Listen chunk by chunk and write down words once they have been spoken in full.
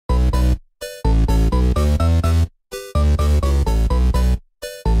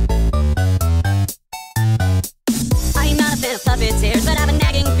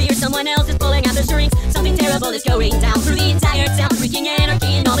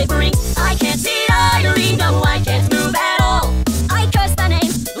it brings. I can't sit idly, no, I can't move at all. I curse the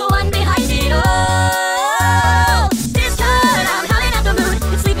name, the one behind it all. Discord, I'm howling at the moon.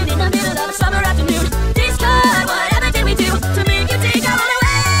 It's sleeping in the middle of a summer afternoon. Discord, whatever did we do to make you take our run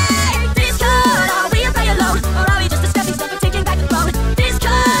away? Discord, are we afraid alone, or are we just a stepping stone for taking back the throne?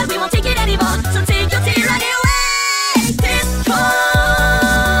 Discord, we won't take it anymore, so take your tyranny away. Discord.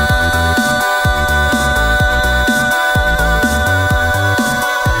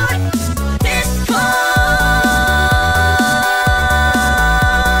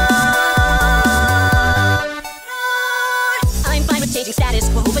 Changing status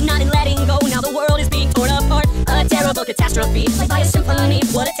quo, but not in letting go. Now the world is being torn apart. A terrible catastrophe, like by a symphony.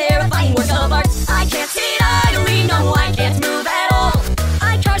 What a terrifying work of art. I can't sit idly, no, I can't move at all.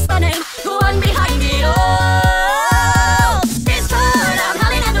 I curse the name, the one behind it all. Discord, I'm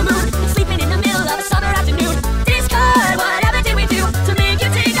howling at the moon. It's sleeping in the middle of a summer afternoon. Discord, whatever did we do to make you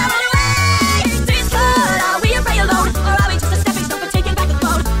take our run away? Discord, are we afraid alone, or are we just a stepping stone for taking back the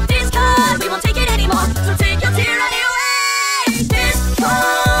throne? Discord, we won't take it anymore, so take your tyranny away.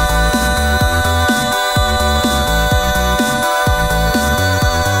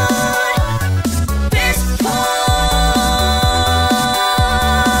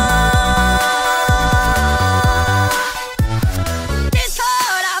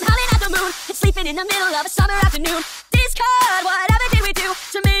 In the middle of a summer afternoon. Discord, whatever did we do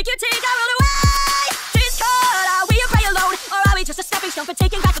to make you